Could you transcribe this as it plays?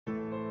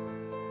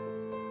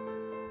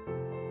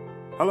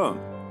Hello,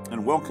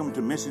 and welcome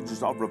to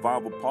Messages of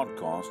Revival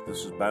podcast.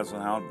 This is Basil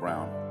Howard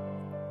Brown.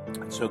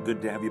 It's so good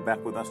to have you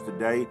back with us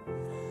today.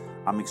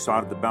 I'm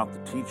excited about the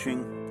teaching.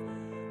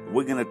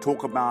 We're going to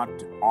talk about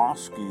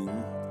asking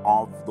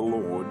of the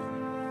Lord,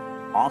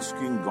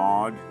 asking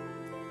God,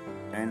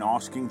 and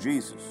asking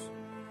Jesus,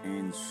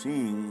 and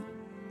seeing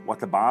what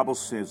the Bible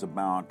says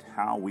about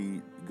how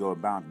we go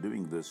about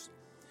doing this.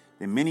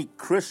 There are many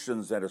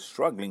Christians that are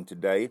struggling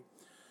today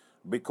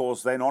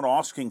because they're not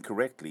asking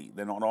correctly.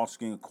 They're not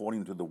asking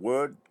according to the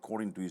Word,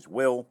 according to His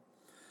will.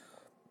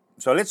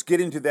 So let's get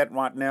into that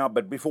right now.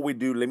 But before we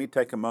do, let me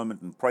take a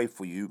moment and pray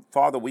for you.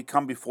 Father, we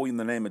come before you in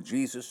the name of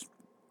Jesus.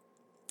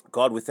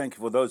 God, we thank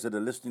you for those that are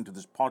listening to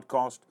this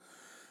podcast,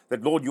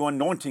 that, Lord, your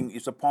anointing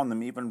is upon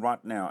them even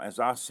right now. As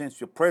I sense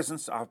your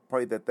presence, I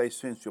pray that they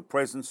sense your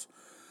presence.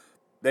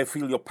 They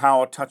feel your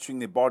power touching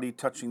their body,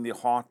 touching their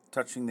heart,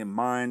 touching their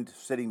mind,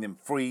 setting them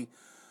free.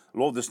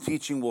 Lord, this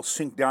teaching will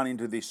sink down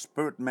into their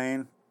spirit,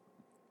 man.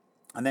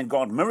 And then,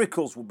 God,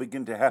 miracles will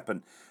begin to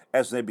happen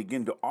as they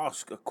begin to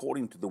ask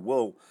according to the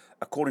will,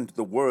 according to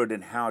the word,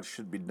 and how it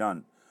should be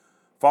done.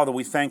 Father,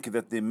 we thank you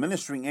that the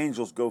ministering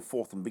angels go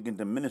forth and begin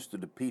to minister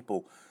to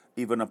people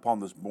even upon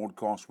this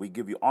broadcast. We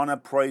give you honor,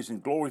 praise,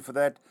 and glory for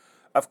that.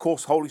 Of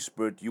course, Holy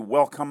Spirit, you're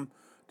welcome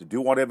to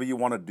do whatever you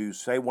want to do,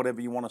 say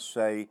whatever you want to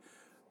say,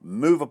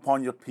 move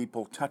upon your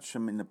people, touch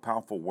them in a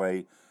powerful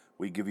way.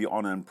 We give you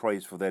honor and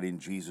praise for that in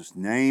Jesus'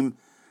 name.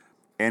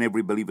 And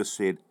every believer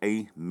said,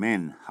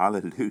 amen.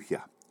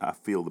 Hallelujah. I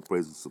feel the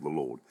presence of the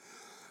Lord.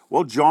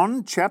 Well,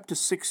 John chapter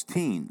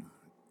 16.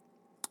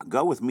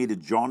 Go with me to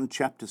John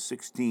chapter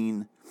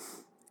 16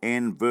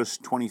 and verse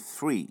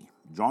 23.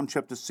 John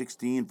chapter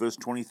 16, verse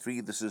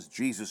 23. This is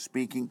Jesus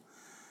speaking.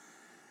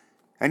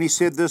 And he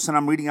said this, and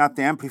I'm reading out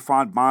the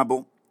Amplified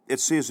Bible.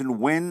 It says, and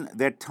when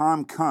that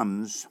time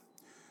comes,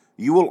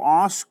 you will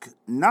ask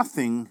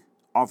nothing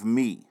of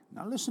me.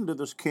 Now listen to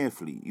this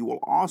carefully. You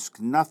will ask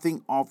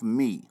nothing of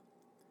me.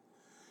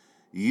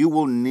 You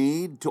will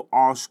need to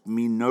ask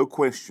me no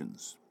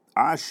questions.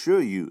 I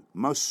assure you,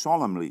 most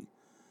solemnly,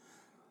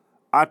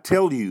 I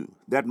tell you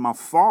that my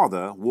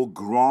Father will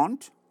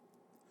grant,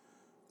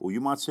 or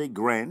you might say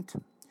grant,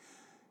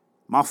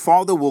 my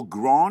Father will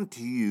grant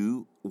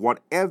you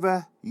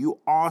whatever you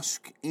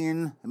ask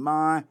in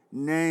my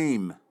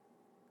name.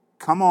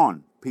 Come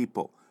on,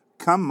 people.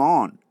 Come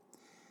on.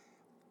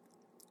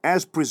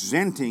 As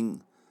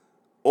presenting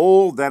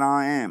all that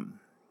I am.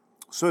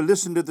 So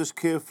listen to this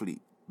carefully.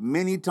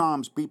 Many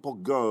times people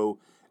go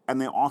and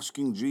they're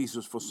asking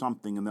Jesus for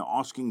something, and they're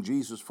asking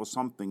Jesus for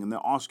something, and they're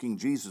asking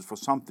Jesus for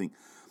something.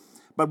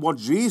 But what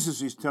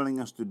Jesus is telling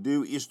us to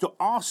do is to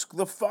ask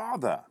the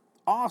Father.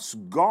 Ask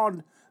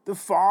God the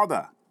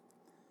Father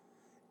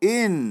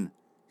in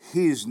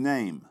His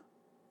name.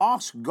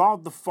 Ask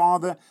God the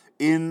Father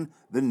in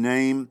the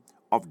name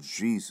of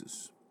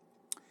Jesus.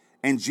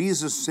 And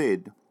Jesus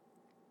said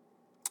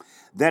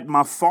that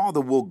my Father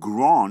will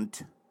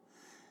grant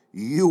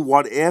you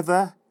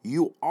whatever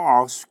you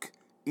ask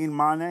in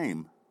my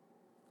name.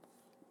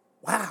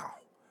 Wow.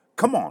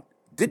 Come on.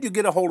 Did you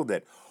get a hold of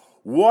that?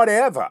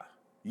 Whatever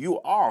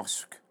you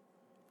ask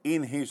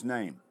in His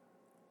name.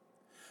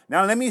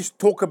 Now, let me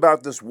talk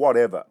about this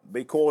whatever,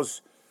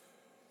 because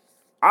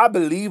I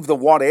believe the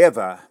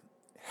whatever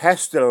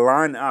has to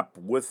line up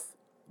with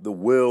the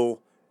will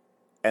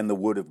and the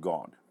Word of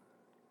God.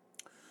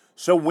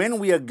 So when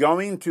we are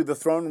going to the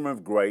throne room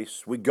of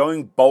grace, we're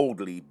going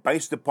boldly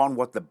based upon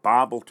what the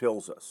Bible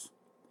tells us.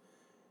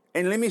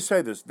 And let me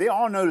say this, there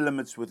are no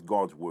limits with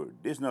God's Word.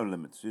 There's no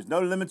limits. There's no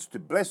limits to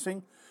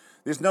blessing.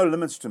 There's no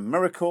limits to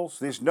miracles.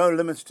 There's no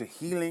limits to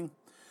healing.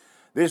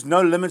 There's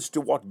no limits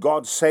to what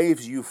God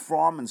saves you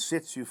from and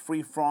sets you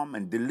free from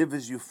and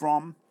delivers you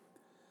from.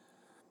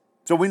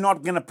 So we're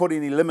not going to put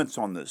any limits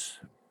on this.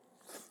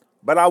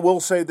 But I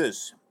will say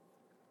this.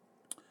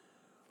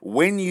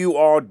 When you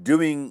are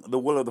doing the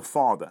will of the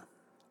Father,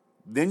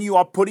 then you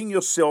are putting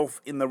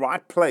yourself in the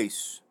right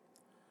place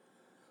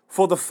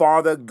for the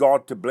Father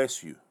God to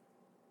bless you.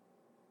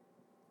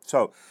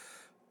 So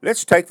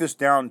let's take this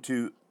down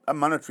to a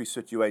monetary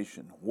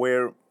situation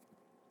where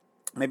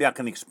maybe I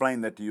can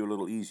explain that to you a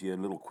little easier, a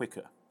little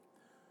quicker.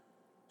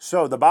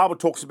 So the Bible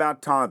talks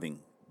about tithing.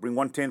 Bring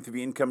 1/10 of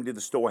your income into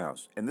the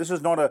storehouse. And this is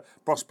not a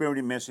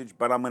prosperity message,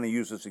 but I'm going to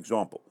use this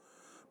example.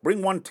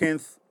 Bring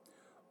 1/10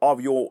 of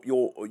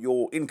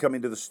your income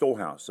into the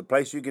storehouse, the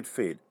place you get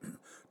fed.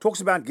 Talks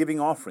about giving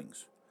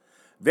offerings.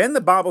 Then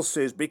the Bible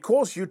says,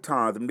 because you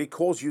tithe and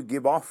because you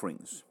give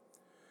offerings,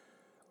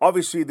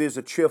 obviously there's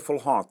a cheerful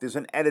heart. There's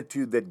an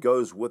attitude that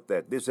goes with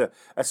that. There's a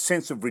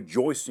sense of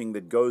rejoicing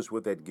that goes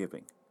with that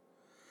giving.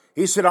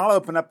 He said, I'll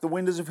open up the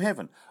windows of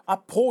heaven.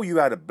 I'll pour you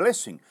out a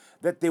blessing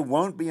that there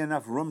won't be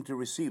enough room to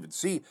receive it.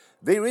 See,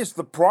 there is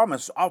the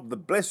promise of the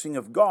blessing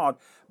of God,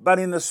 but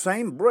in the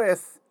same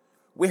breath,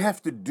 we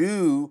have to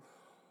do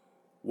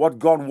what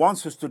God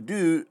wants us to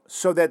do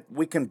so that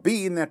we can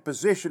be in that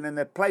position, in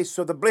that place,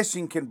 so the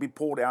blessing can be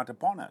poured out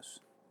upon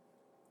us.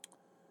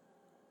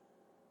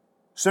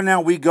 So now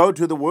we go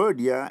to the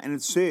word here, and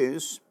it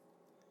says,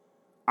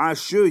 I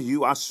assure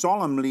you, I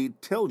solemnly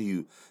tell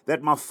you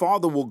that my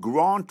Father will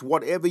grant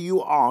whatever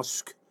you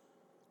ask,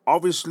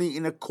 obviously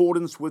in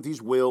accordance with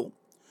his will,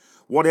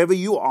 whatever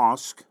you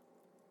ask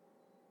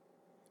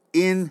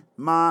in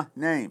my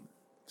name.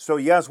 So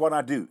here's what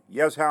I do.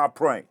 Here's how I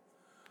pray.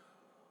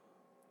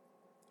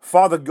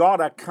 Father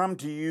God, I come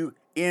to you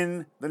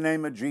in the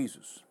name of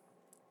Jesus.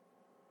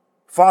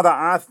 Father,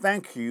 I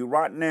thank you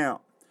right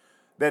now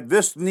that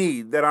this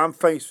need that I'm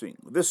facing,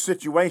 this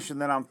situation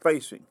that I'm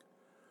facing,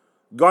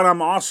 God,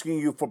 I'm asking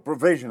you for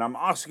provision. I'm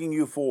asking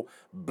you for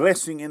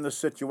blessing in the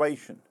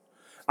situation.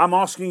 I'm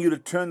asking you to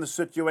turn the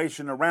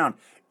situation around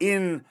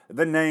in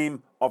the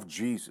name of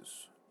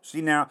Jesus.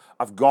 See, now,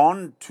 I've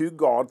gone to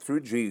God through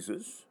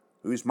Jesus,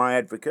 who's my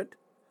advocate.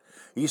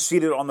 He's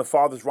seated on the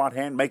Father's right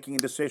hand, making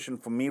intercession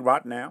for me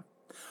right now.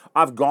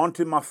 I've gone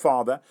to my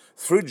Father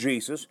through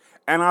Jesus,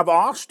 and I've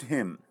asked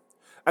him,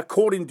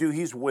 according to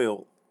his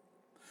will,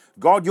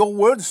 God, your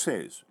word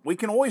says. We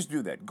can always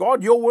do that.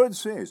 God, your word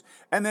says.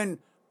 And then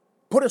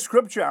put a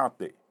scripture out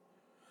there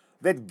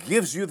that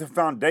gives you the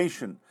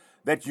foundation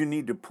that you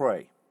need to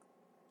pray.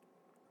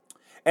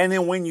 And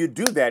then when you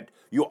do that,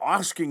 you're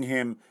asking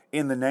him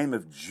in the name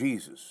of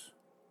Jesus.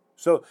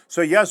 So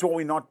here's what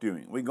we're not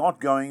doing. We're not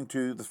going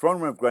to the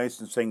throne room of grace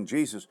and saying,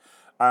 Jesus,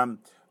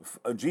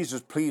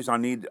 Jesus, please, I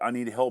need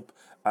help.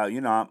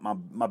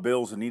 My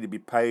bills need to be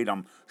paid.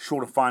 I'm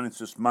short of finance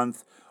this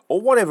month,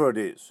 or whatever it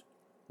is.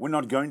 We're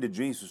not going to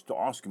Jesus to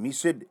ask him. He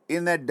said,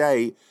 in that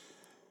day,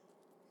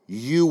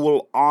 you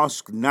will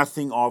ask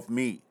nothing of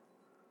me.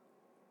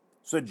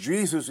 So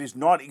Jesus is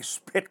not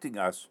expecting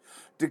us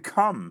to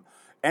come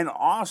and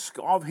ask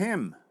of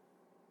him.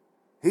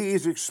 He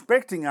is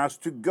expecting us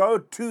to go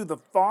to the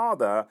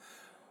Father,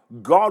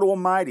 God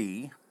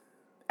Almighty,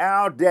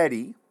 our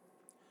Daddy,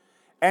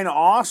 and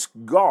ask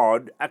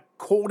God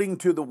according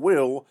to the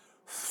will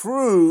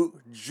through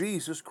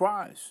Jesus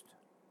Christ.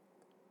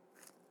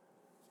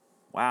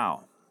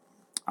 Wow.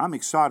 I'm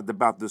excited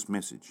about this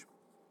message.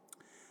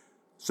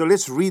 So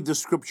let's read the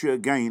scripture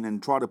again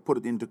and try to put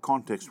it into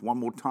context one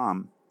more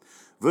time.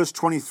 Verse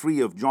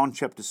 23 of John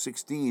chapter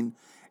 16,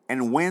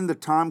 and when the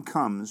time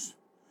comes,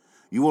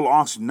 you will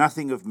ask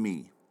nothing of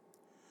me.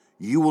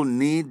 You will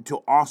need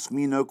to ask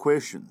me no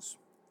questions.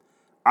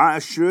 I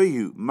assure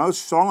you,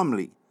 most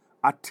solemnly,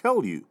 I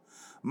tell you,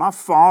 my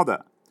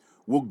Father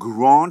will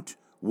grant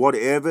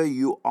whatever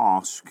you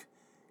ask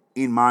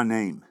in my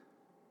name.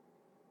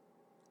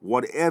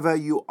 Whatever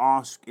you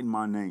ask in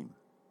my name.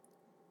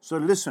 So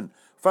listen,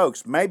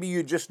 folks, maybe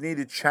you just need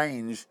to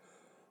change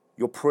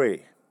your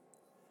prayer.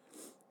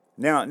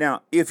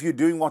 Now, if you're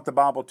doing what the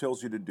Bible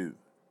tells you to do,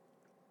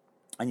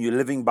 and you're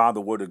living by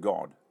the Word of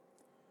God,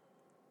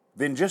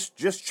 then just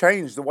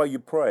change the way you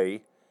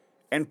pray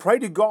and pray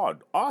to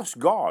God. Ask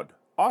God.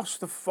 Ask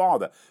the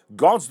Father.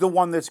 God's the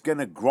one that's going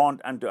to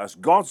grant unto us.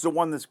 God's the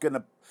one that's going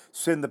to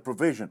send the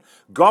provision.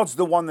 God's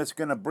the one that's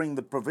going to bring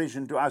the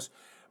provision to us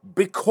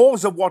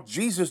because of what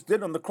Jesus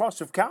did on the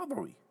cross of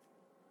Calvary.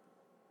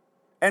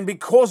 And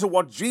because of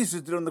what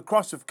Jesus did on the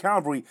cross of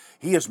Calvary,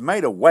 he has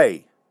made a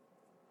way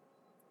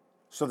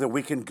so that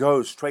we can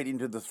go straight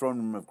into the throne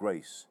room of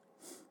grace.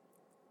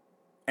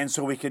 And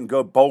so we can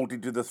go boldly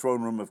to the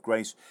throne room of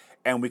grace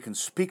and we can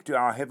speak to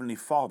our Heavenly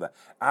Father,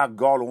 our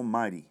God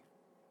Almighty.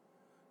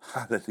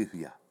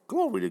 Hallelujah.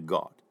 Glory to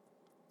God.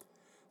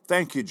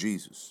 Thank you,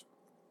 Jesus.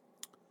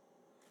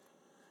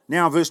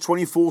 Now, verse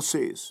 24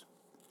 says,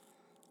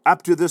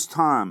 up to this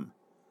time,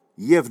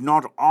 ye have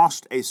not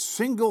asked a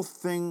single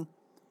thing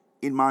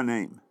in my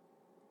name.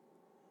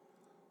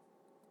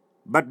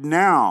 But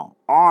now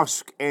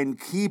ask and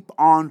keep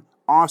on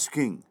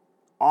asking.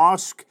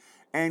 Ask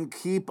and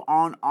keep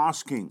on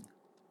asking.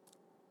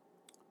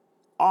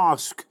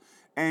 Ask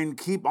and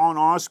keep on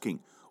asking.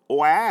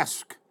 Or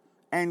ask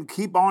and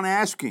keep on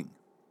asking.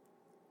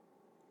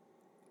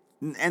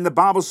 And the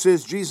Bible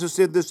says, Jesus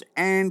said this,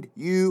 and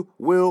you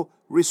will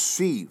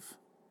receive.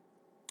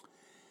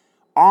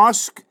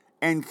 Ask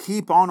and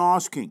keep on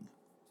asking.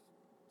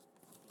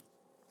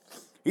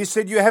 He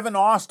said, you haven't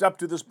asked up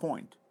to this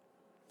point.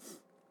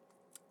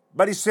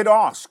 But he said,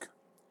 ask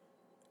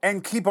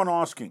and keep on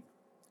asking,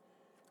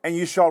 and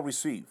you shall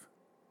receive.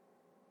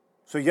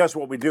 So here's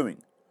what we're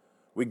doing.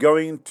 We're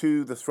going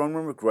to the throne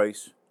room of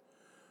grace.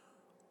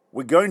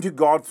 We're going to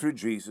God through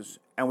Jesus,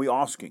 and we're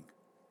asking,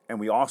 and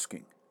we're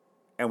asking,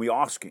 and we're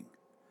asking,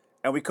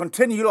 and we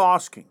continue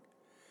asking,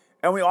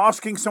 and we're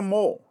asking some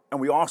more, and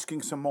we're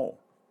asking some more.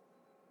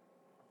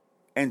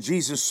 And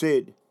Jesus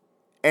said,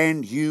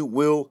 and you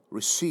will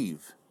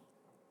receive.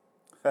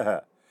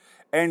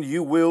 And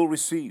you will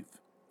receive.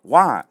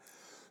 Why?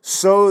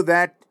 So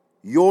that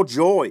your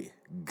joy,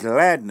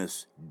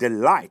 gladness,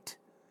 delight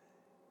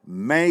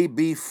may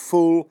be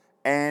full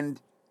and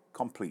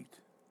complete.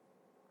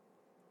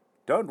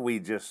 Don't we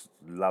just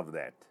love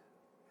that?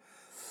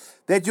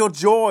 That your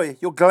joy,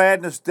 your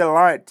gladness,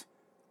 delight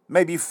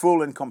may be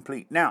full and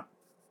complete. Now,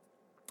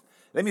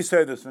 let me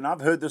say this, and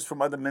I've heard this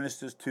from other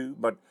ministers too,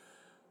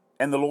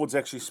 and the Lord's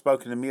actually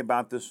spoken to me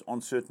about this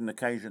on certain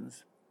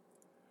occasions.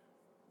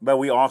 But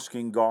we're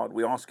asking God,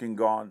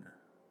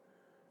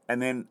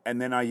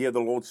 And then I hear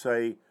the Lord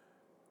say,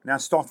 now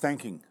start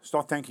thanking me,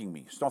 start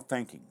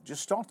thanking.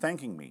 Just start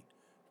thanking me.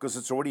 Because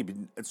it's already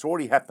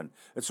happened.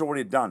 It's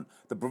already done.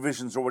 The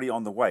provision's already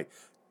on the way.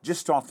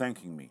 Just start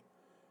thanking me.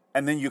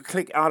 And then you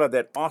click out of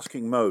that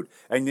asking mode,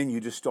 and then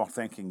you just start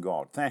thanking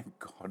God. Thank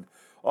God.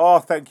 Oh,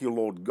 thank you,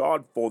 Lord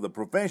God, for the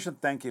provision.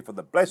 Thank you for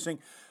the blessing.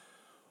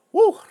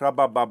 Woo!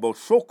 Hallelujah.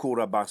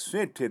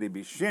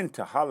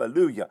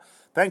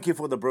 Thank you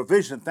for the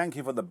provision. Thank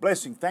you for the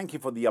blessing. Thank you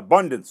for the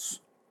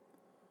abundance.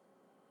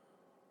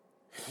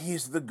 He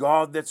is the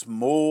God that's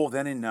more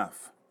than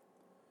enough.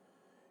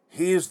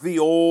 He is the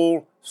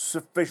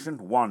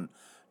all-sufficient one,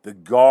 the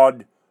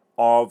God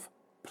of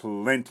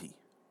plenty.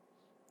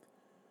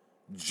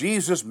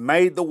 Jesus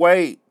made the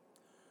way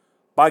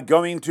by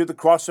going to the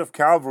cross of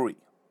Calvary,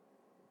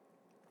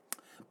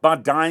 by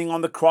dying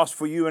on the cross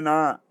for you and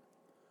I,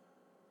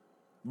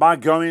 by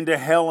going to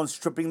hell and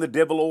stripping the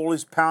devil all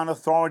his power and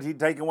authority,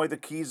 taking away the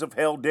keys of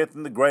hell, death,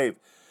 and the grave,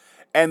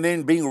 and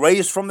then being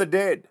raised from the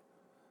dead,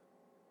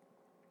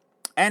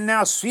 and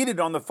now seated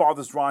on the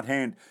Father's right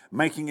hand,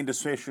 making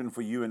intercession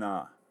for you and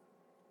I.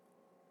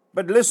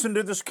 But listen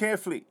to this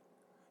carefully.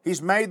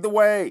 He's made the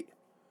way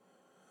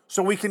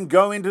so we can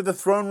go into the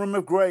throne room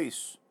of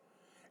grace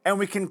and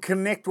we can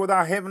connect with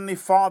our Heavenly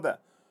Father,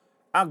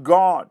 our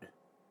God.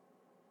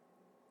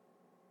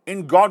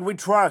 In God we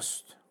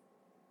trust.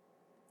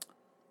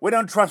 We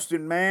don't trust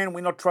in man.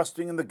 We're not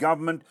trusting in the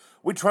government.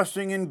 We're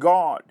trusting in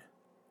God.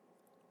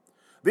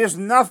 There's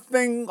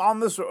nothing on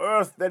this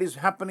earth that is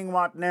happening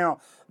right now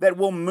that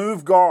will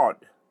move God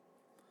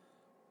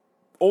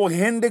or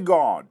hinder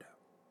God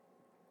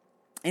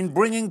in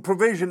bringing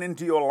provision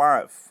into your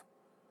life.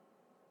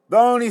 The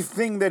only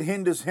thing that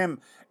hinders him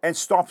and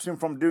stops him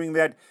from doing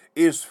that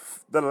is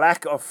the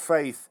lack of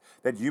faith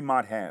that you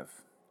might have.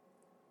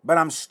 But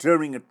I'm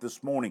stirring it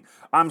this morning.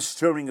 I'm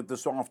stirring it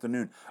this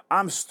afternoon.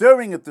 I'm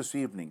stirring it this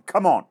evening.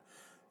 Come on.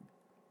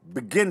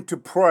 Begin to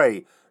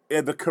pray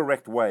in the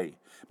correct way.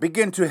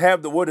 Begin to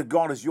have the Word of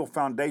God as your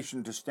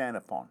foundation to stand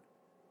upon.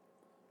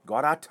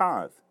 God, I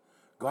tithe.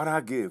 God, I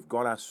give.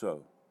 God, I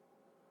sow.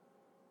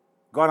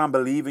 God, I'm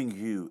believing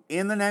you.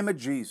 In the name of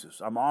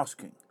Jesus, I'm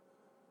asking.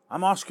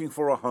 I'm asking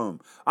for a home.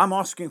 I'm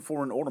asking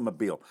for an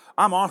automobile.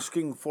 I'm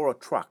asking for a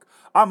truck.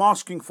 I'm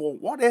asking for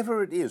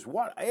whatever it is,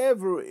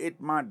 whatever it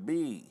might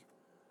be.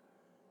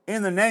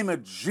 In the name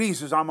of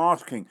Jesus, I'm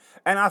asking.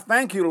 And I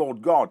thank you,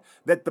 Lord God,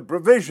 that the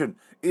provision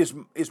is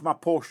my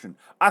portion.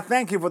 I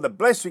thank you for the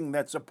blessing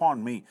that's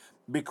upon me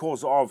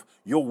because of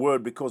your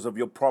word, because of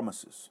your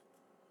promises.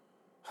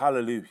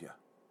 Hallelujah.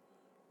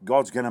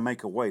 God's going to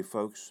make a way,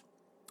 folks,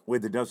 where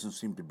there doesn't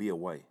seem to be a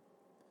way.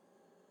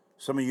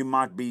 Some of you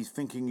might be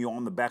thinking you're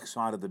on the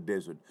backside of the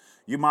desert.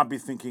 You might be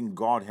thinking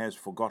God has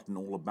forgotten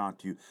all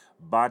about you.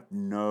 But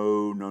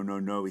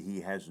no,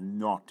 He has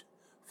not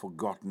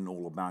forgotten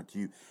all about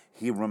you.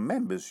 He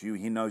remembers you.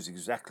 He knows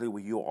exactly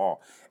where you are.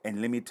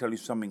 And let me tell you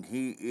something.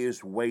 He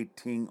is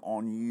waiting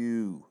on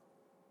you.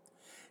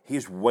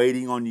 He's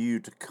waiting on you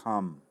to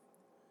come.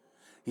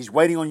 He's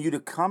waiting on you to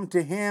come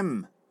to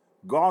Him.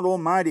 God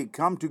Almighty,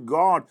 come to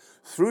God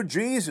through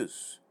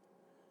Jesus.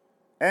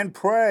 And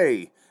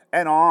pray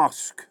and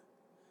ask.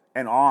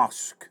 And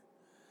ask.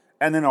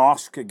 And then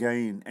ask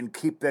again. And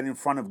keep that in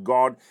front of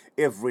God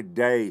every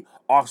day.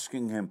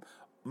 Asking Him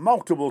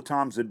multiple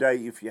times a day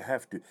if you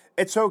have to.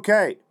 It's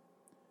okay.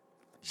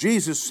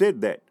 Jesus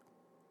said that.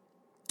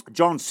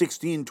 John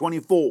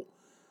 16:24.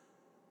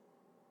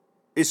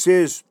 It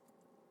says,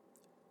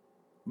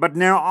 but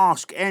now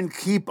ask and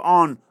keep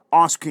on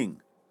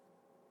asking,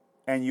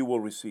 and you will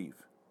receive.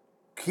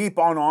 Keep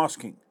on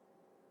asking.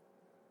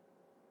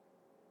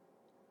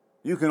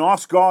 You can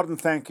ask God and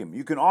thank Him.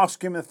 You can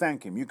ask Him and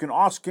thank Him. You can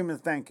ask Him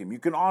and thank Him. You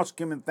can ask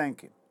Him and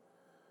thank Him.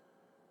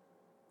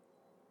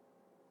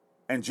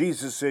 And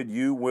Jesus said,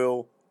 you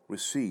will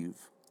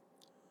receive,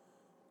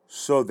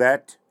 so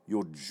that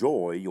your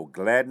joy, your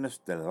gladness,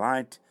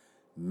 delight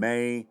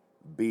may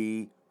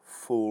be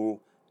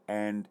full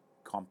and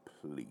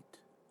complete.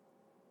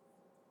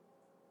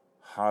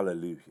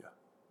 Hallelujah.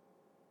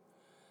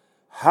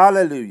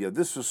 Hallelujah.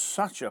 This is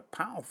such a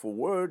powerful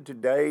word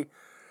today.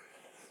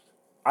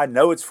 I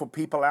know it's for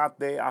people out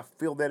there. I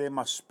feel that in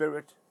my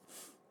spirit.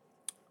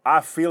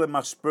 I feel in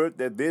my spirit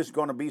that there's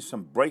going to be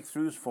some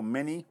breakthroughs for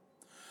many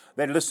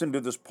that listen to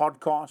this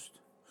podcast.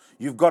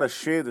 You've got to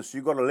share this.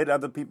 You've got to let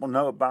other people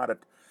know about it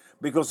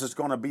because it's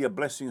going to be a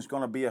blessing. It's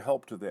going to be a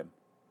help to them.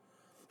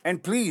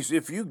 And please,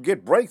 if you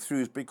get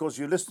breakthroughs because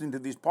you're listening to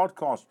these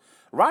podcasts,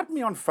 write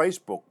me on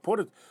Facebook.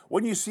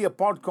 When you see a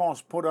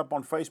podcast put up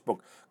on Facebook,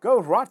 go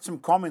write some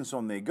comments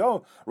on there.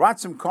 Go write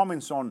some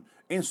comments on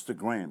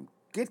Instagram.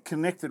 Get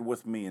connected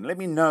with me and let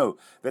me know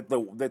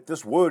that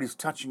this word is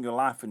touching your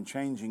life and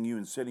changing you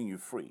and setting you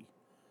free.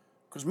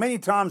 Because many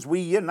times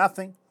we hear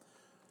nothing.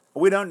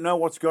 We don't know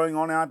what's going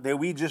on out there.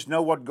 We just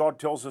know what God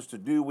tells us to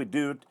do. We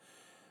do it.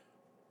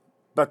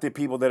 But there are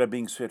people that are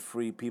being set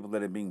free, people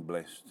that are being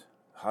blessed.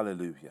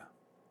 Hallelujah.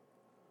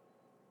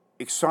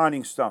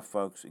 Exciting stuff,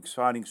 folks.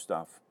 Exciting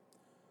stuff.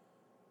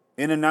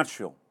 In a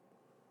nutshell,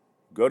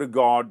 go to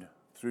God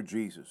through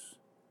Jesus.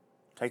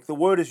 Take the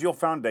Word as your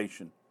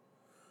foundation.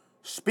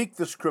 Speak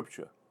the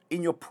Scripture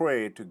in your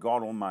prayer to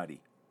God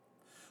Almighty.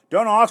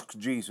 Don't ask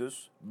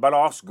Jesus, but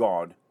ask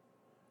God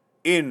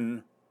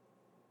in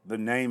the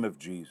name of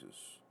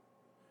Jesus.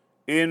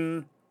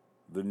 In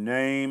the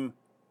name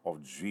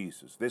of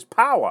Jesus. There's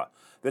power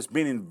that's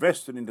been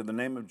invested into the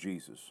name of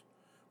Jesus.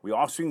 We're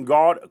asking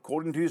God,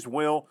 according to His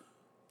will,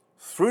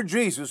 through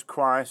Jesus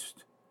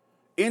Christ,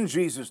 in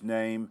Jesus'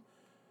 name.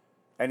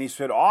 And He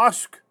said,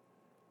 ask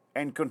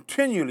and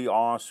continually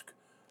ask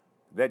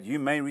that you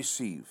may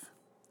receive.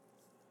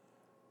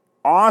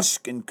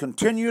 Ask and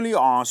continually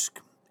ask,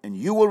 and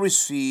you will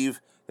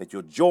receive, that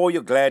your joy,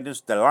 your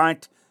gladness,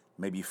 delight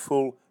may be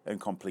full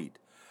and complete.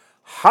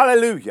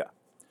 Hallelujah.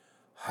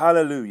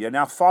 Hallelujah.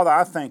 Now, Father,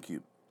 I thank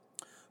you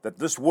that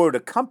this word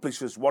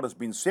accomplishes what has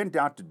been sent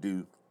out to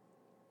do,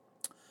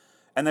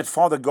 and that,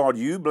 Father God,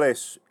 you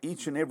bless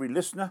each and every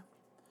listener,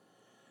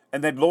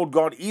 and that, Lord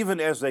God, even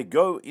as they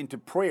go into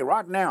prayer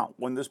right now,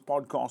 when this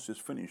podcast is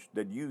finished,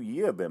 that you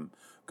hear them,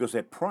 because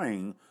they're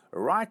praying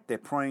they're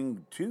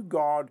praying to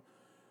God,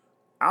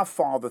 our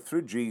Father,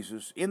 through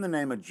Jesus, in the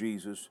name of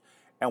Jesus,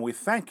 and we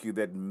thank you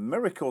that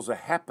miracles are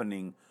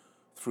happening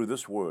through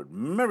this word.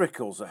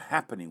 Miracles are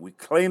happening. We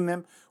claim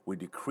them, we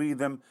decree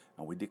them,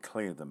 and we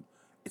declare them.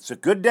 It's a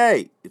good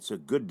day. It's a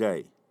good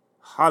day.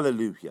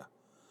 Hallelujah.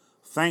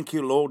 Thank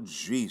you, Lord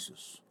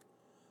Jesus.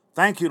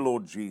 Thank you,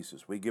 Lord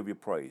Jesus. We give you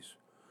praise.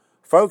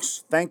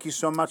 Folks, thank you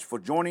so much for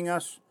joining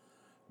us.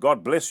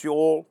 God bless you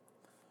all.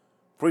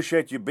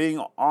 Appreciate you being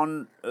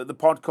on the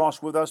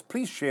podcast with us.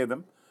 Please share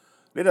them.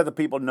 Let other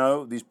people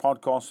know these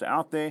podcasts are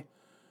out there.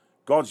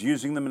 God's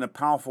using them in a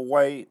powerful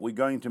way. We're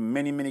going to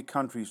many, many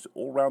countries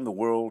all around the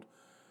world,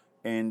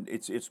 and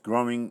it's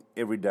growing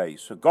every day.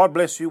 So God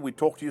bless you. We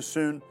talk to you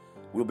soon.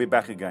 We'll be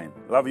back again.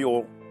 Love you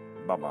all.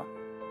 Bye-bye.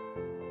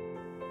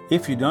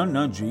 If you don't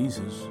know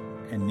Jesus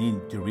and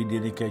need to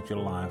rededicate your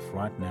life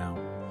right now,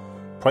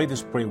 pray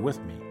this prayer with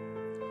me.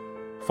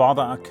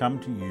 Father, I come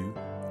to you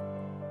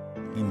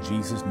in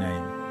Jesus'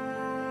 name.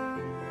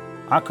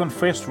 I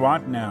confess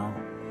right now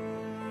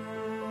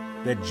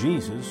that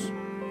Jesus,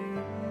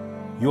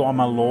 you are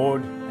my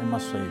Lord and my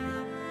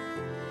Savior.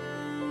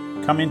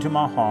 Come into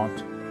my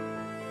heart,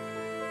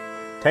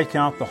 take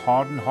out the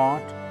hardened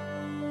heart,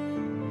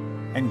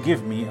 and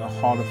give me a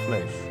heart of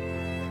flesh.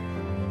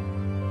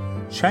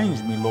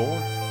 Change me,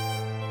 Lord.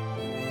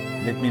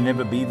 Let me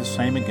never be the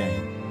same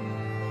again.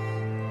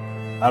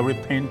 I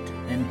repent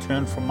and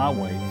turn from my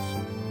ways.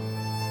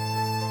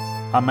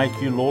 I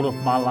make you Lord of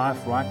my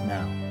life right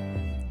now.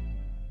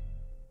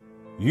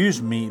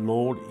 Use me,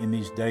 Lord, in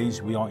these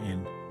days we are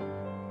in.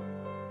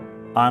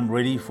 I'm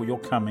ready for your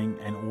coming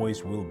and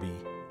always will be.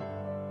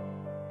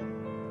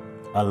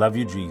 I love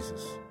you,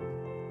 Jesus.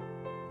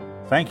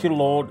 Thank you,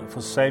 Lord,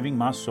 for saving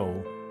my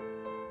soul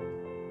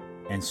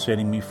and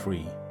setting me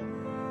free.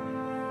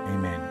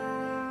 Amen.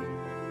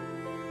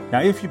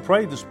 Now, if you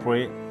prayed this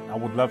prayer, I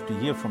would love to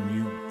hear from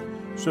you.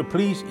 So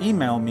please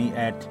email me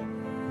at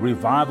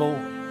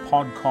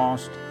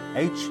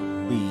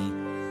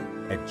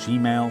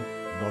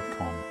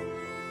revivalpodcasthb@gmail.com.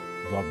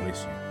 God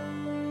bless you.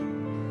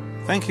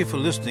 Thank you for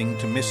listening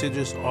to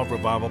Messages of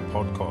Revival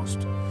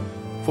Podcast.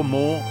 For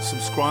more,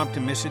 subscribe to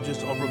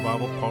Messages of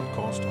Revival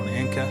Podcast on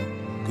Anchor,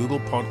 Google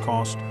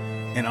Podcast,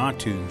 and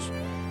iTunes,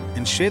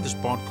 and share this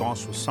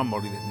podcast with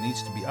somebody that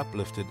needs to be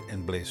uplifted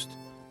and blessed.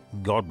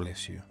 God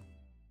bless you.